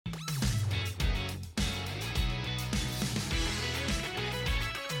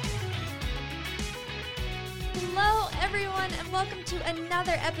everyone, and welcome to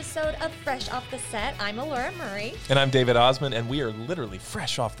another episode of Fresh Off the Set. I'm Alora Murray. And I'm David Osmond, and we are literally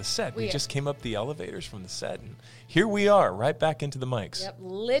fresh off the set. We just came up the elevators from the set, and here we are, right back into the mics. Yep,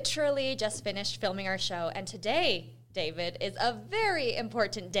 literally just finished filming our show, and today, David, is a very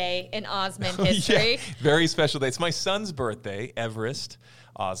important day in Osmond history. Yeah, very special day. It's my son's birthday, Everest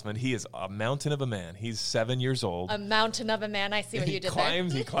Osmond. He is a mountain of a man. He's 7 years old. A mountain of a man. I see what you did there.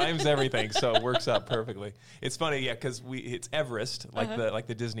 He climbs everything, so it works out perfectly. It's funny, yeah, because it's Everest, like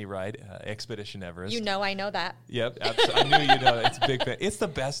the Disney ride, Expedition Everest. You know I know that. Yep, I knew you know. It's a big fan. It's the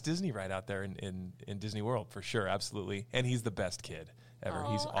best Disney ride out there in Disney World, for sure, absolutely. And he's the best kid ever.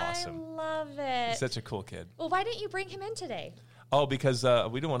 He's awesome. I love it. He's such a cool kid. Well, why didn't you bring him in today? Oh, because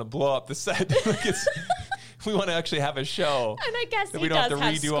we don't want to blow up the set. We want to actually have a show. And I guess we don't have to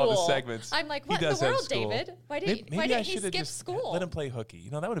redo school. all the segments. I'm like, what in the world, David? Why didn't he skip just school? Let him play hooky.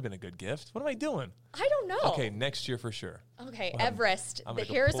 You know, that would have been a good gift. What am I doing? I don't know. Okay, next year for sure. Okay, Everest,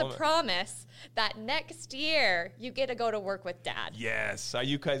 here's a promise that next year you get to go to work with Dad. Yes. Are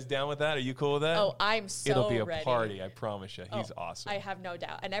you guys down with that? Are you cool with that? Oh, I'm so It'll be a ready. party, I promise you. He's awesome. I have no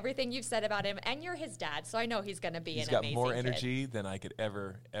doubt. And everything you've said about him, and you're his dad, so I know he's going to be He's an amazing got more kid. energy than I could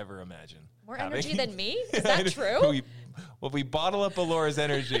ever imagine. More energy than me? Is that true? If we bottle up Alora's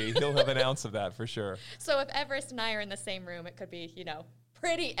energy, he'll have an ounce of that for sure. So if Everest and I are in the same room, it could be,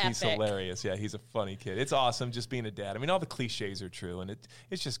 pretty epic. He's hilarious. Yeah, he's a funny kid. It's awesome just being a dad. I mean, all the cliches are true, and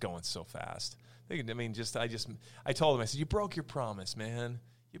it's just going so fast. I told him, I said, you broke your promise, man.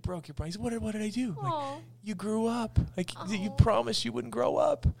 You broke your promise. He said, what did I do? Like, you grew up. Like, you promised you wouldn't grow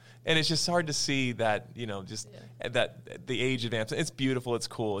up. And it's just hard to see that, that the age advance. It's beautiful. It's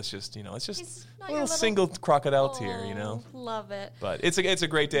cool. It's just, it's just a little single crocodile tear, Love it. But it's a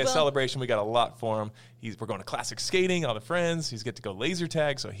great day of celebration. We got a lot for him. We're going to classic skating, all the friends. He's get to go laser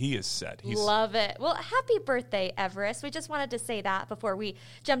tag, so he is set. Love it. Well, happy birthday, Everest. We just wanted to say that before we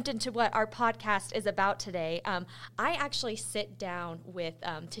jumped into what our podcast is about today. I actually sit down with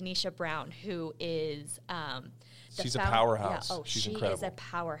Tanisha Brown, who is she's a powerhouse. Yeah, she's she incredible. is a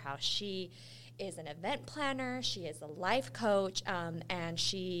powerhouse. She is an event planner. She is a life coach, and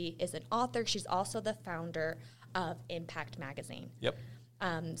she is an author. She's also the founder of Impact Magazine. Yep.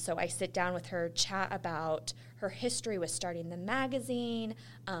 So I sit down with her, chat about her history with starting the magazine,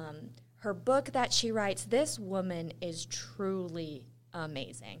 her book that she writes. This woman is truly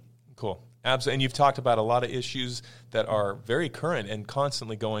amazing. Cool. Absolutely. And you've talked about a lot of issues that are very current and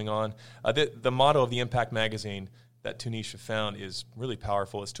constantly going on. The motto of the Impact Magazine that Tanisha found is really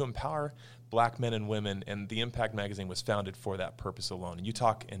powerful. It's to empower Black men and women, and the Impact Magazine was founded for that purpose alone. And you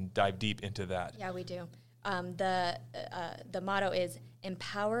talk and dive deep into that. Yeah, we do. The motto is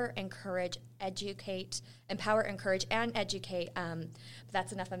empower, encourage, educate. Empower, encourage, and educate.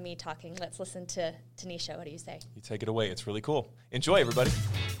 That's enough of me talking. Let's listen to Tanisha. What do you say? You take it away. It's really cool. Enjoy, everybody.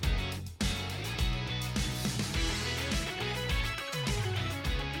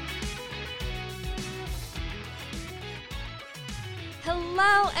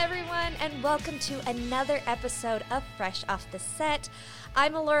 Hello, everyone, and welcome to another episode of Fresh Off the Set.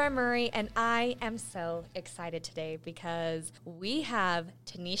 I'm Alora Murray, and I am so excited today because we have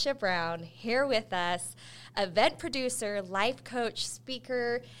Tanisha Brown here with us, event producer, life coach,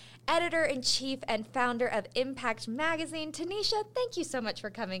 speaker, editor-in-chief, and founder of Impact Magazine. Tanisha, thank you so much for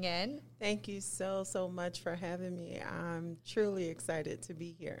coming in. Thank you so much for having me. I'm truly excited to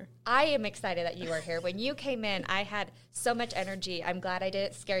be here. I am excited that you are here. When you came in, I had so much energy. I'm glad I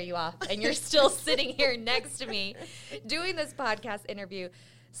didn't scare you off, and you're still sitting here next to me doing this podcast interview.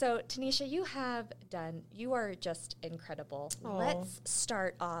 So, Tanisha, you are just incredible. Aww. Let's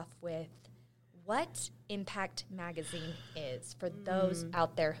start off with what Impact Magazine is for those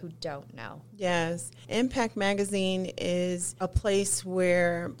out there who don't know. Yes. Impact Magazine is a place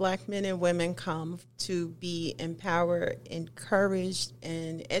where Black men and women come to be empowered, encouraged,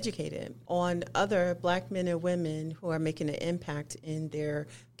 and educated on other Black men and women who are making an impact in their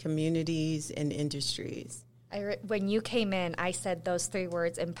communities and industries. When you came in, I said those three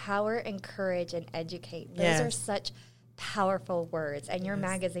words: empower, encourage, and educate. Those are such powerful words, and your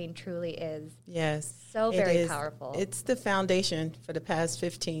magazine truly is so very powerful. It's the foundation for the past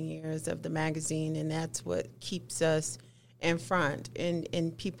 15 years of the magazine, and that's what keeps us in front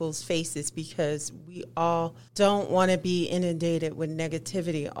in people's faces, because we all don't want to be inundated with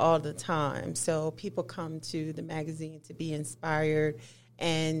negativity all the time. So people come to the magazine to be inspired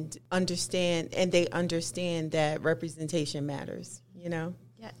and understand that representation matters, Yeah,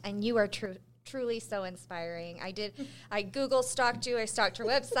 and you are truly so inspiring. I Google stalked you. I stalked your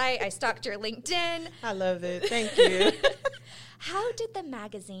website. I stalked your LinkedIn. I love it. Thank you. How did the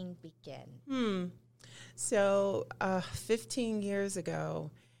magazine begin? So 15 years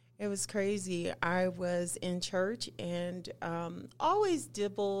ago, it was crazy. I was in church and always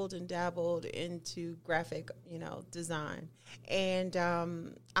dibbled and dabbled into graphic, design. And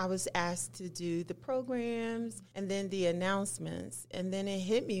I was asked to do the programs and then the announcements. And then it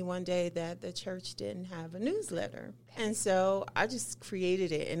hit me one day that the church didn't have a newsletter. And so I just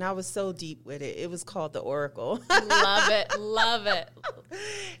created it, and I was so deep with it. It was called The Oracle. Love it. Love it.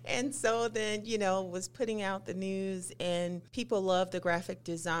 And so then, was putting out the news, and people loved the graphic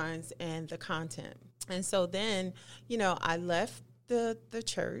designs and the content. And so then, I left the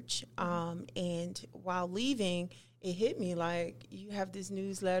church, and while leaving, it hit me like, you have this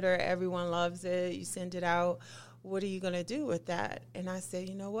newsletter, everyone loves it, you send it out. What are you going to do with that? And I said,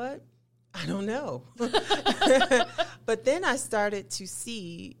 you know what? I don't know. But then I started to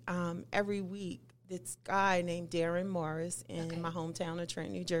see every week this guy named Darren Morris in my hometown of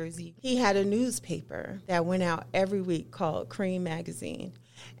Trenton, New Jersey. He had a newspaper that went out every week called Cream Magazine.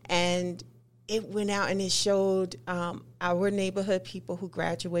 And it went out and it showed our neighborhood people who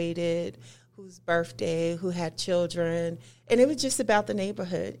graduated, whose birthday, who had children, and it was just about the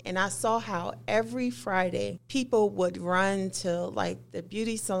neighborhood. And I saw how every Friday people would run to like the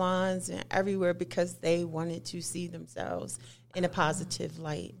beauty salons and everywhere because they wanted to see themselves in a positive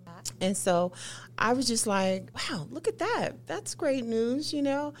light. And so I was just like, wow, look at that. That's great news,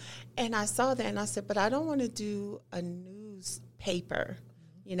 And I saw that and I said, but I don't want to do a newspaper,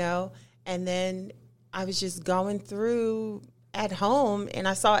 And then I was just going through at home and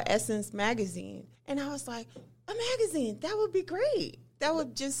I saw Essence magazine and I was like, a magazine, that would be great. That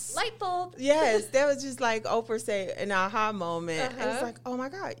would just light bulb. Yes, that was just like Oprah say an aha moment. And it's like, oh my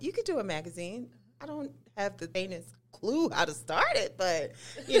God, you could do a magazine. I don't have the faintest clue how to start it, but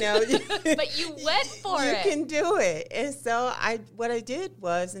but you went for it. You can do it. And so what I did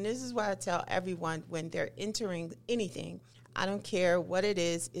was, and this is what I tell everyone when they're entering anything, I don't care what it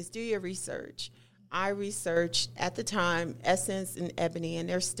is do your research. I researched at the time Essence and Ebony, and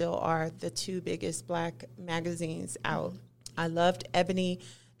there still are the two biggest black magazines out. I loved Ebony.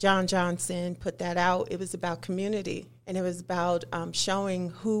 John Johnson put that out. It was about community, and it was about showing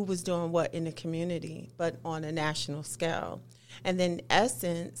who was doing what in the community, but on a national scale. And then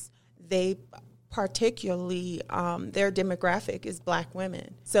Essence, they particularly, their demographic is black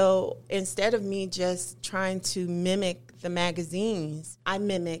women. So instead of me just trying to mimic the magazines, I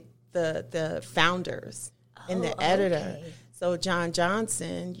mimicked the founders and the editor. Okay. So John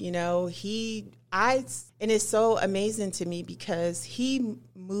Johnson, and it's so amazing to me because he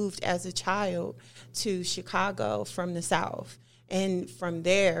moved as a child to Chicago from the South. And from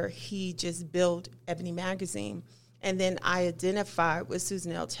there, he just built Ebony Magazine. And then I identified with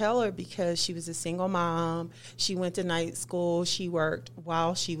Susan L. Taylor because she was a single mom. She went to night school. She worked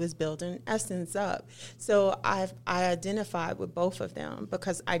while she was building Essence up. So I identified with both of them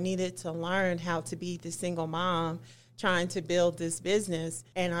because I needed to learn how to be the single mom trying to build this business.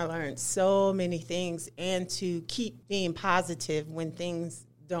 And I learned so many things and to keep being positive when things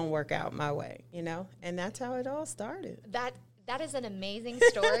don't work out my way, And that's how it all started. That is an amazing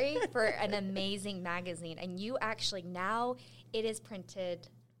story for an amazing magazine. And you actually, now it is printed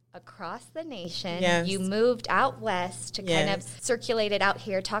across the nation. Yes. You moved out west to kind of circulate it out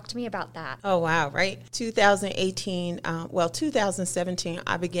here. Talk to me about that. Oh, wow, right? 2017,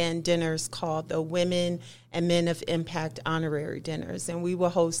 I began dinners called the Women and Men of Impact Honorary Dinners. And we will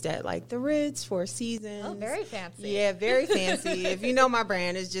host at like the Ritz, Four Seasons. Oh, very fancy. Yeah, very fancy. If you know my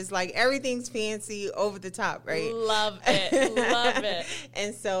brand, it's just like everything's fancy, over the top, right? Love it. Love it.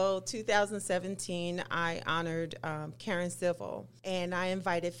 And so 2017, I honored Karen Civil. And I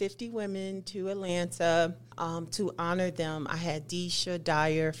invited 50 women to Atlanta to honor them. I had Deisha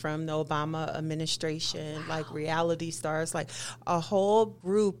Dyer from the Obama administration, like reality stars, like a whole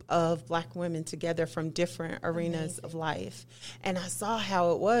group of black women together from different arenas of life. And I saw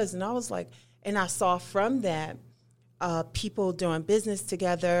how it was, and I was like, and I saw from that people doing business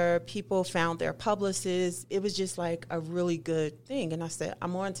together, people found their publicists. It was just like a really good thing. And I said,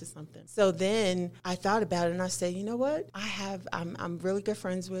 I'm on to something. So then I thought about it and I said, you know what? I'm really good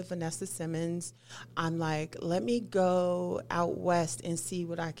friends with Vanessa Simmons. I'm like, let me go out west and see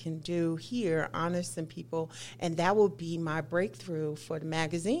what I can do here, honor some people. And that will be my breakthrough for the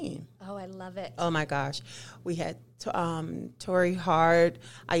magazine. Oh, I love it. Oh my gosh. We had Tori Hart,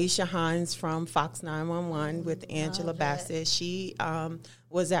 Aisha Hines from Fox 911 with Angela Bassett. She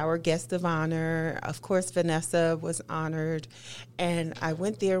was our guest of honor. Of course, Vanessa was honored. And I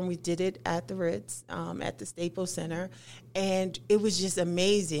went there and we did it at the Ritz, at the Staples Center. And it was just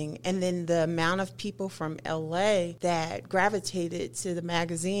amazing. And then the amount of people from LA that gravitated to the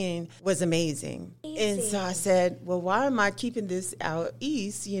magazine was amazing. And so I said, well, why am I keeping this out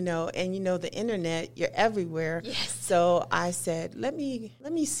east, and the internet, you're everywhere. Yes. So I said, let me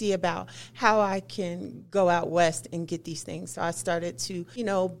see about how I can go out west and get these things. So I started to,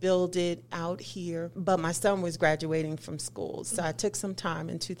 build it out here. But my son was graduating from school. So I took some time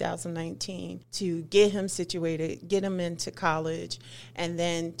in 2019 to get him situated, get him into college. And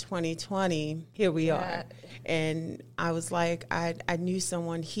then 2020, here we are. And I was like, I knew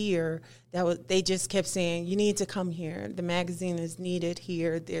someone here they just kept saying, you need to come here. The magazine is needed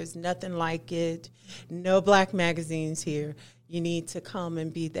here. There's nothing like it. No Black magazines here. You need to come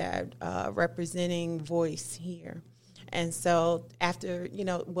and be that representing voice here. And so after,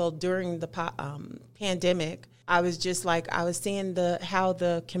 during the pandemic, I was just like, I was seeing how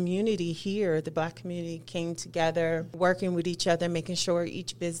the community here, the Black community, came together, working with each other, making sure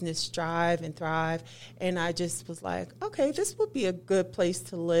each business strive and thrive. And I just was like, okay, this would be a good place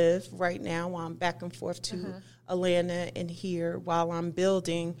to live right now while I'm back and forth to Atlanta and here while I'm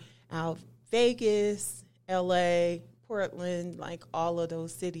building out Vegas, LA, Portland, like all of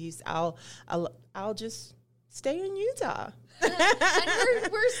those cities. I'll just stay in Utah. And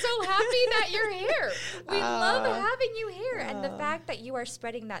we're so happy that you're here. We love having you here. And the fact that you are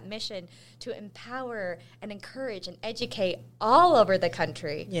spreading that mission to empower and encourage and educate all over the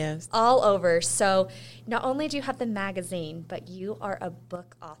country. Yes. All over. So not only do you have the magazine, but you are a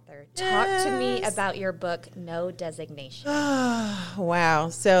book author. Talk to me about your book, No Designation. Wow.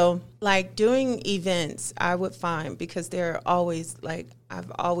 So like doing events, I would find, because there are always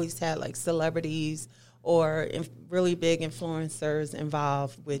I've always had celebrities or really big influencers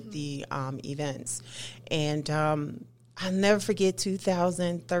involved with the events. And I'll never forget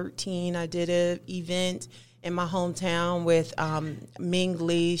 2013, I did an event in my hometown with Ming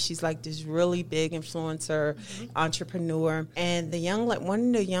Lee. She's like this really big influencer, entrepreneur. And one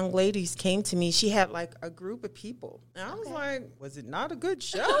of the young ladies came to me. She had like a group of people. And I was like, was it not a good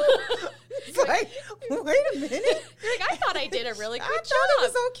show? It's like, wait a minute. You're like, I thought I did a really good job. I thought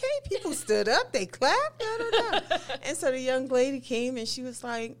it was okay. People stood up, they clapped, And so the young lady came and she was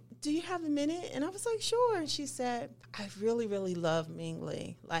like, do you have a minute? And I was like, sure. And she said, I really, really love Ming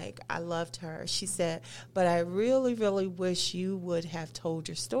Lee. Like, I loved her. She said, but I really, really wish you would have told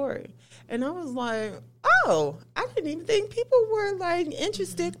your story. And I was like, oh, I didn't even think people were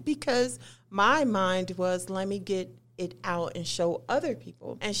interested, because my mind was, let me get it out and show other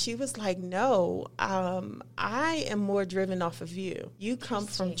people. And she was like, no, I am more driven off of you. You come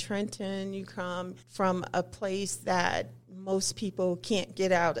from Trenton. You come from a place that most people can't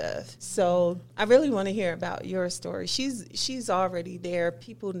get out of. So I really want to hear about your story. She's already there.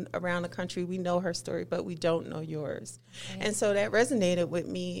 People around the country, we know her story, but we don't know yours. Okay. And so that resonated with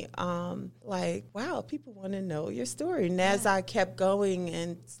me. Wow, people want to know your story. And as I kept going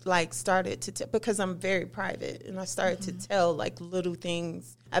and started to because I'm very private, and I started to tell little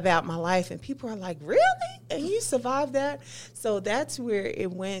things about my life, and people are like, really? And you survived that? So that's where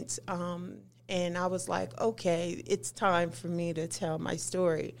it went. And I was like, okay, it's time for me to tell my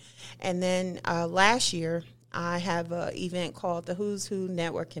story. And then last year, I have an event called the Who's Who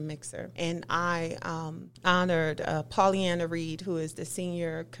Networking Mixer. And I honored Pollyanna Reed, who is the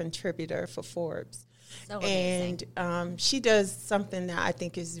senior contributor for Forbes. So amazing. And she does something that I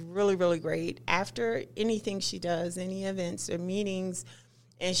think is really, really great. After anything she does, any events or meetings,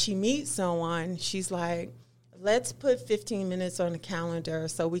 and she meets someone, she's like, let's put 15 minutes on the calendar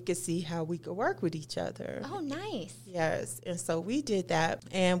so we could see how we could work with each other. Oh, nice. Yes. And so we did that,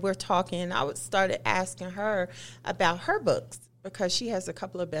 and we're talking. I started asking her about her books, because she has a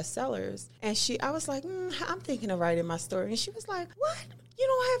couple of bestsellers. And I was like, I'm thinking of writing my story. And she was like, what? You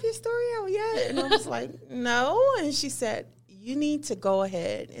don't have your story out yet? And I was like, no. And she said, you need to go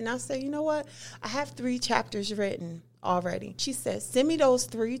ahead. And I said, you know what? I have 3 chapters written already. She said, send me those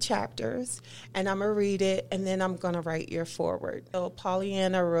 3 chapters and I'm going to read it, and then I'm going to write your foreword. So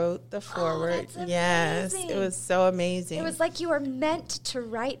Pollyanna wrote the foreword. That's yes, amazing. It was so amazing. It was like you were meant to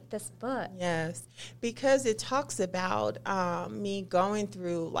write this book. Yes, because it talks about me going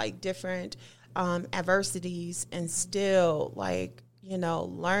through different adversities and still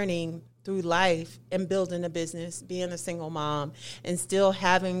learning through life and building a business, being a single mom, and still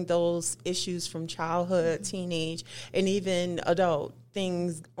having those issues from childhood, teenage, and even adult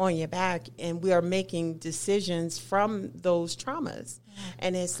things on your back. And we are making decisions from those traumas.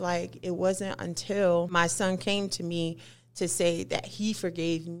 And it's it wasn't until my son came to me to say that he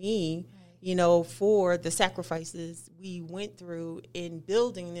forgave me, you know, for the sacrifices we went through in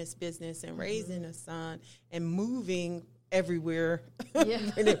building this business and raising a son and moving everywhere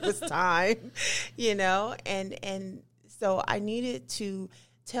when it was time, you know, and so I needed to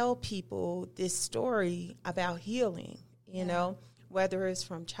tell people this story about healing, you know, whether it's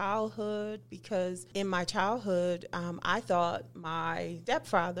from childhood, because in my childhood, I thought my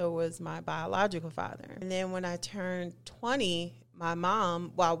stepfather was my biological father. And then when I turned 20, my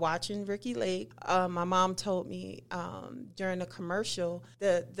mom, while watching Ricky Lake, my mom told me during a commercial,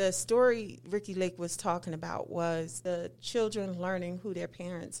 the story Ricky Lake was talking about was the children learning who their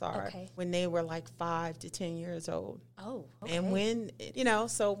parents are when they were like 5 to 10 years old. Oh, okay. And when, you know,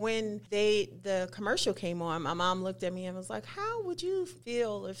 so when the commercial came on, my mom looked at me and was like, how would you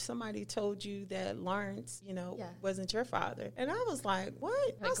feel if somebody told you that Lawrence, you know, wasn't your father? And I was like,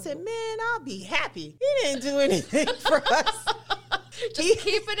 what? I said, man, I'll be happy. He didn't do anything for us. Just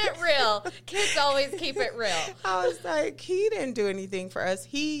keeping it real. Kids always keep it real. I was like, he didn't do anything for us.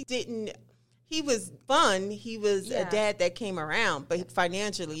 He was fun. He was a dad that came around, but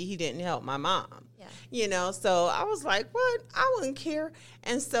financially he didn't help my mom. You know, so I was like, what? I wouldn't care.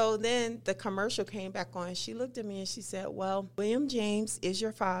 And so then the commercial came back on. She looked at me and she said, well, William James is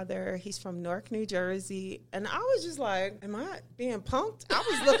your father. He's from Newark, New Jersey. And I was just like, am I being punked? I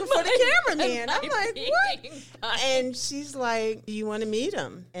was looking for the cameraman. I'm like, what? And she's like, do you want to meet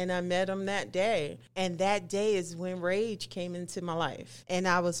him? And I met him that day. And that day is when rage came into my life. And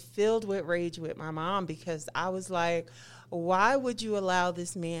I was filled with rage with my mom because I was like, why would you allow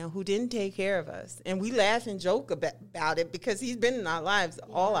this man who didn't take care of us? And we laugh and joke about it because he's been in our lives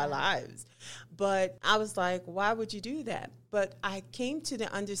all our lives. But I was like, why would you do that? But I came to the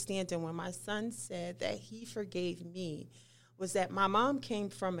understanding when my son said that he forgave me was that my mom came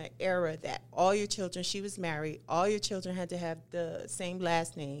from an era that all your children, she was married, all your children had to have the same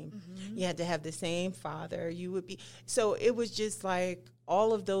last name. You had to have the same father. You would be, so it was just like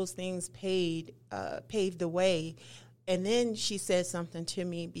all of those things paved the way. And then she said something to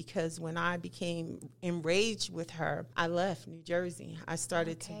me because when I became enraged with her, I left New Jersey. I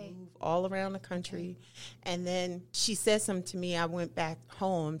started to move all around the country. And then she said something to me. I went back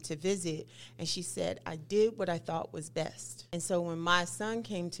home to visit, and she said, I did what I thought was best. And so when my son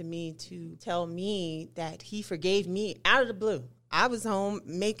came to me to tell me that he forgave me out of the blue, I was home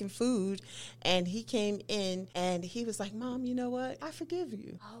making food, and he came in, and he was like, Mom, you know what? I forgive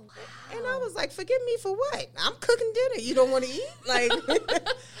you. Oh, wow. And I was like, forgive me for what? I'm cooking dinner. You don't want to eat? Like,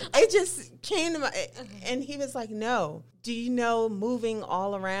 it just came to my, and he was like, no. Do you know, moving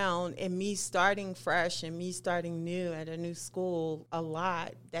all around and me starting fresh and me starting new at a new school a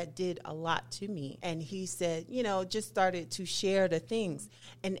lot, that did a lot to me. And he said, you know, just started to share the things.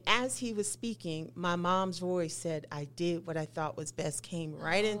 And as he was speaking, my mom's voice said, I did what I thought was best, came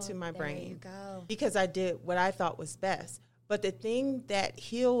right into my brain. There you go. Because I did what I thought was best. But the thing that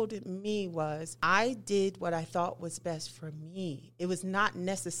healed me was I did what I thought was best for me. It was not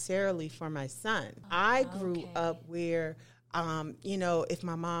necessarily for my son. I grew up where, you know, if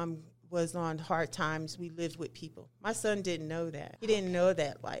my mom was on hard times, we lived with people. My son didn't know that. He didn't know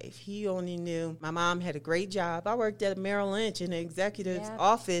that life. He only knew my mom had a great job. I worked at Merrill Lynch in the executive's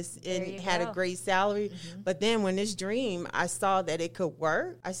office and had a great salary. But then when this dream, I saw that it could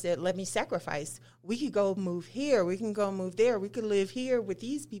work, I said, let me sacrifice. We could go move here. We can go move there. We could live here with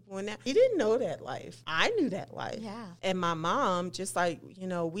these people and that. He didn't know that life. I knew that life. Yeah. And my mom, just like, you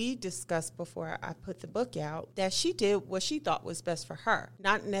know, we discussed before I put the book out, that she did what she thought was best for her,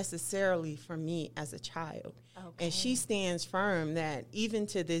 not necessarily for me as a child. Okay. And she stands firm that even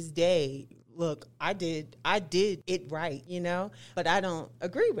to this day, look, I did it right, you know, but I don't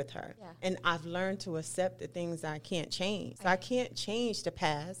agree with her. Yeah. And I've learned to accept the things I can't change. So I can't change the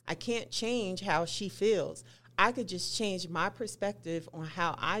past. I can't change how she feels. I could just change my perspective on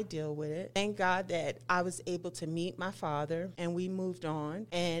how I deal with it. Thank God that I was able to meet my father and we moved on.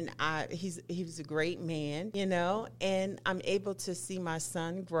 And he was a great man, you know, and I'm able to see my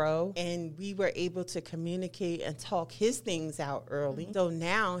son grow. And we were able to communicate and talk his things out early. So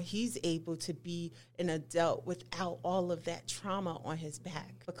now he's able to be an adult without all of that trauma on his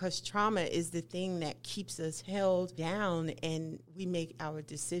back, because trauma is the thing that keeps us held down, and we make our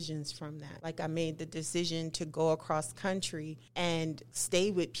decisions from that. Like I made the decision to go across country and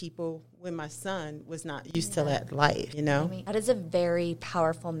stay with people when my son was not used to that life, you know? I mean, that is a very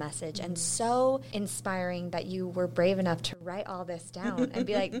powerful message and so inspiring that you were brave enough to write all this down and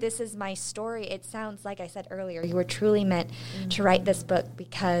be like, this is my story. It sounds like I said earlier, you were truly meant to write this book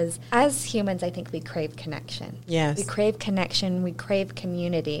because as humans, I think we crave connection. Yes. We crave connection. We crave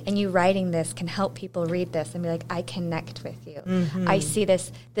community. And you writing this can help people read this and be like, I connect with you. I see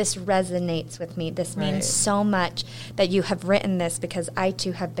this. This resonates with me. This means so much that you have written this because I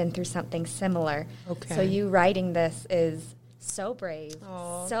too have been through something similar. Okay. So you writing this is so brave,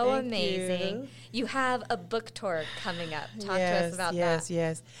 Oh, so thank amazing. you. You have a book tour coming up. Talk to Yes, us about yes, that.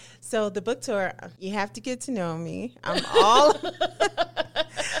 yes. So the book tour, you have to get to know me. I'm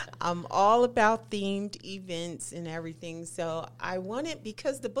all about themed events and everything. So I wanted,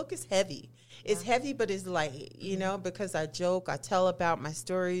 because the book is heavy. It's heavy, but it's light, you know, because I joke, I tell about my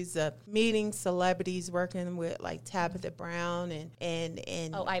stories of meeting celebrities, working with like Tabitha Brown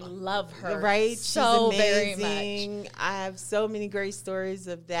and Oh, I love her. right? So She's very amazing. much. I have so many great stories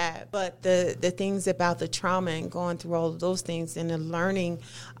of that. But the things about the trauma and going through all of those things and the learning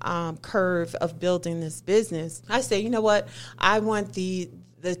curve of building this business, I say, you know what? I want the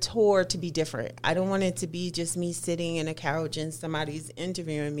tour to be different. I don't want it to be just me sitting in a couch and somebody's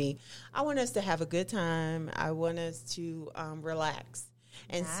interviewing me. I want us to have a good time. I want us to relax.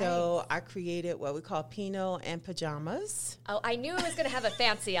 And so I created what we call Pinot and Pajamas. Oh, I knew it was going to have a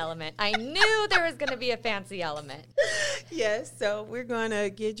fancy element. I knew there was going to be a fancy element. Yes, so we're going to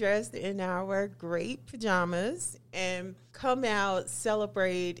get dressed in our great pajamas and come out,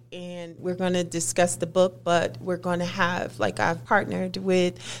 celebrate, and we're going to discuss the book, but we're going to have, like, I've partnered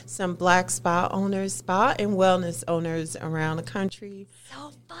with some Black spa owners, spa and wellness owners around the country.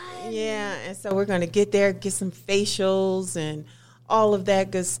 So fun. Yeah, and so we're going to get there, get some facials and all of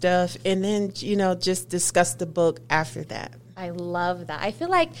that good stuff, and then, you know, just discuss the book after that. I love that. I feel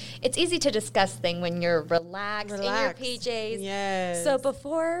like it's easy to discuss things when you're relaxed in your PJs. Yes. So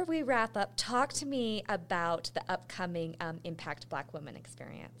before we wrap up, talk to me about the upcoming Impact Black Women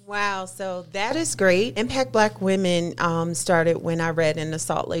experience. Wow, so that is great. Impact Black Women started when I read in the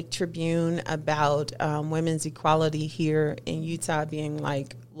Salt Lake Tribune about women's equality here in Utah being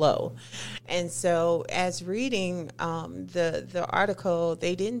like low. And so as reading the article,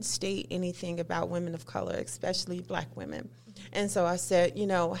 they didn't state anything about women of color, especially Black women. And so I said, you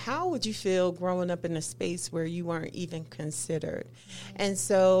know, how would you feel growing up in a space where you weren't even considered? And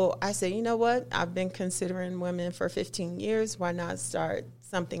so I said, you know what? I've been considering women for 15 years. Why not start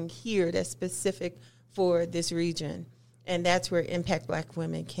something here that's specific for this region? And that's where Impact Black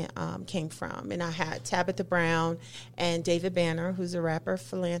Women came from. And I had Tabitha Brown and David Banner, who's a rapper,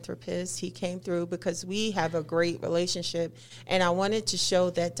 philanthropist. He came through because we have a great relationship. And I wanted to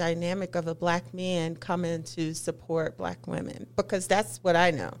show that dynamic of a Black man coming to support Black women, because that's what I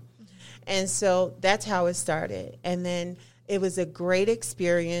know. And so that's how it started. And then it was a great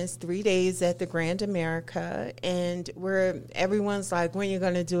experience, 3 days at the Grand America. And everyone's like, when are you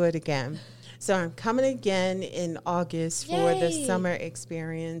going to do it again? So I'm coming again in August for the summer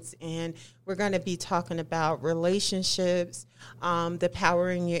experience, and we're going to be talking about relationships, the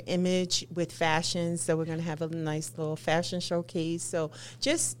power in your image with fashion. So we're going to have a nice little fashion showcase. So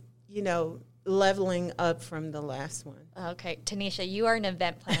just, you know, leveling up from the last one. Okay, Tanisha, you are an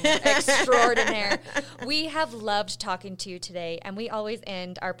event planner extraordinaire. We have loved talking to you today, and we always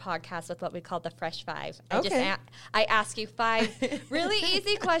end our podcast with what we call the Fresh Five. I ask you 5 really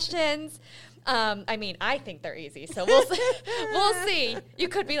easy questions. I mean, I think they're easy, so we'll see. You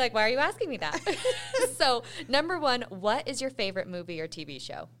could be like, why are you asking me that? So, number 1, what is your favorite movie or TV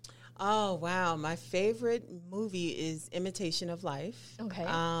show? Oh, wow. My favorite movie is Imitation of Life. Okay.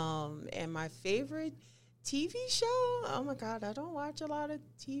 And my favorite TV show, oh, my God, I don't watch a lot of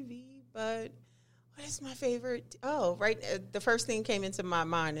TV, but what is my favorite? Oh, right. The first thing came into my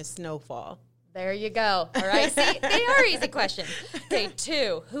mind is Snowfall. There you go. All right. See, they are easy questions. Okay,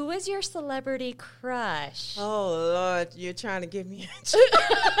 2. Who is your celebrity crush? Oh, Lord, you're trying to give me a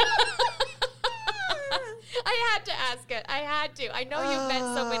I had to ask it. I had to. I know you've met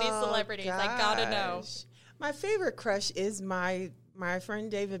so many celebrities. I gotta know. My favorite crush is my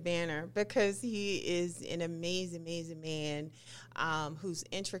friend David Banner, because he is an amazing, amazing man who's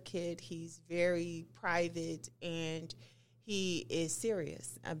intricate. He's very private, and he is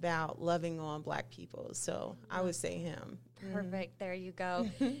serious about loving on Black people. So I would say him. Perfect. There you go.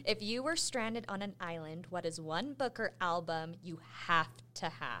 If you were stranded on an island, what is one book or album you have to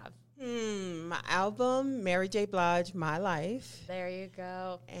have? My album, Mary J. Blige, My Life. There you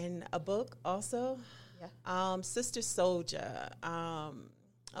go. And a book also. Yeah. Sister Soldier.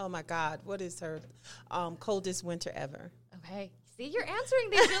 Oh, my God. What is her? Coldest Winter Ever. Okay. See, you're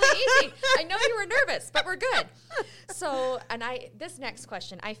answering these really easy. I know you were nervous, but we're good. So, this next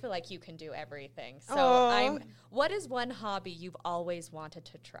question, I feel like you can do everything. So, what is one hobby you've always wanted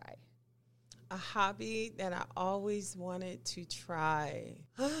to try? A hobby that I always wanted to try.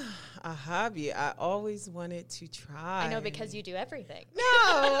 A hobby I always wanted to try. I know, because you do everything.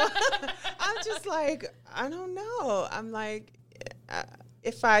 No. I'm just like, I don't know. I'm like,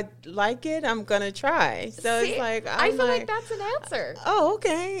 if I like it, I'm going to try. So See, it's like, I feel like that's an answer. Oh,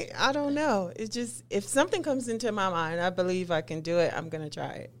 okay. I don't know. It's just, if something comes into my mind, I believe I can do it, I'm going to try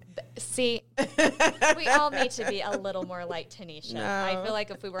it. See, we all need to be a little more like Tanisha. No. I feel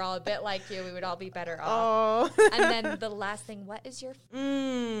like if we were all a bit like you, we would all be better off. Oh. And then the last thing, what is your...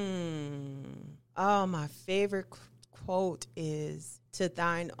 Oh, my favorite quote is, "To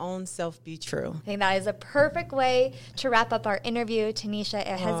thine own self be true." I think that is a perfect way to wrap up our interview, Tanisha.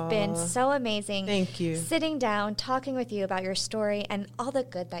 It has been so amazing. Thank you. Sitting down, talking with you about your story and all the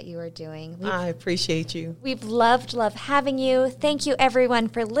good that you are doing. I appreciate you. We've loved having you. Thank you, everyone,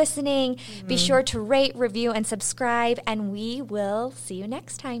 for listening. Be sure to rate, review, and subscribe, and we will see you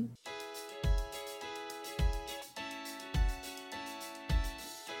next time.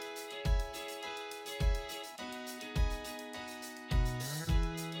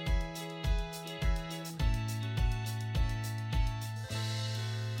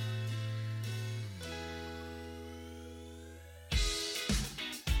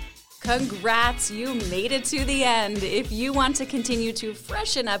 Congrats, you made it to the end. If you want to continue to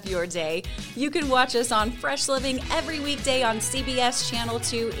freshen up your day, you can watch us on Fresh Living every weekday on CBS Channel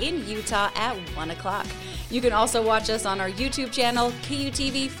 2 in Utah at 1 o'clock. You can also watch us on our YouTube channel,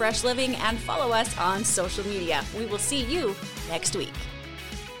 KUTV Fresh Living, and follow us on social media. We will see you next week.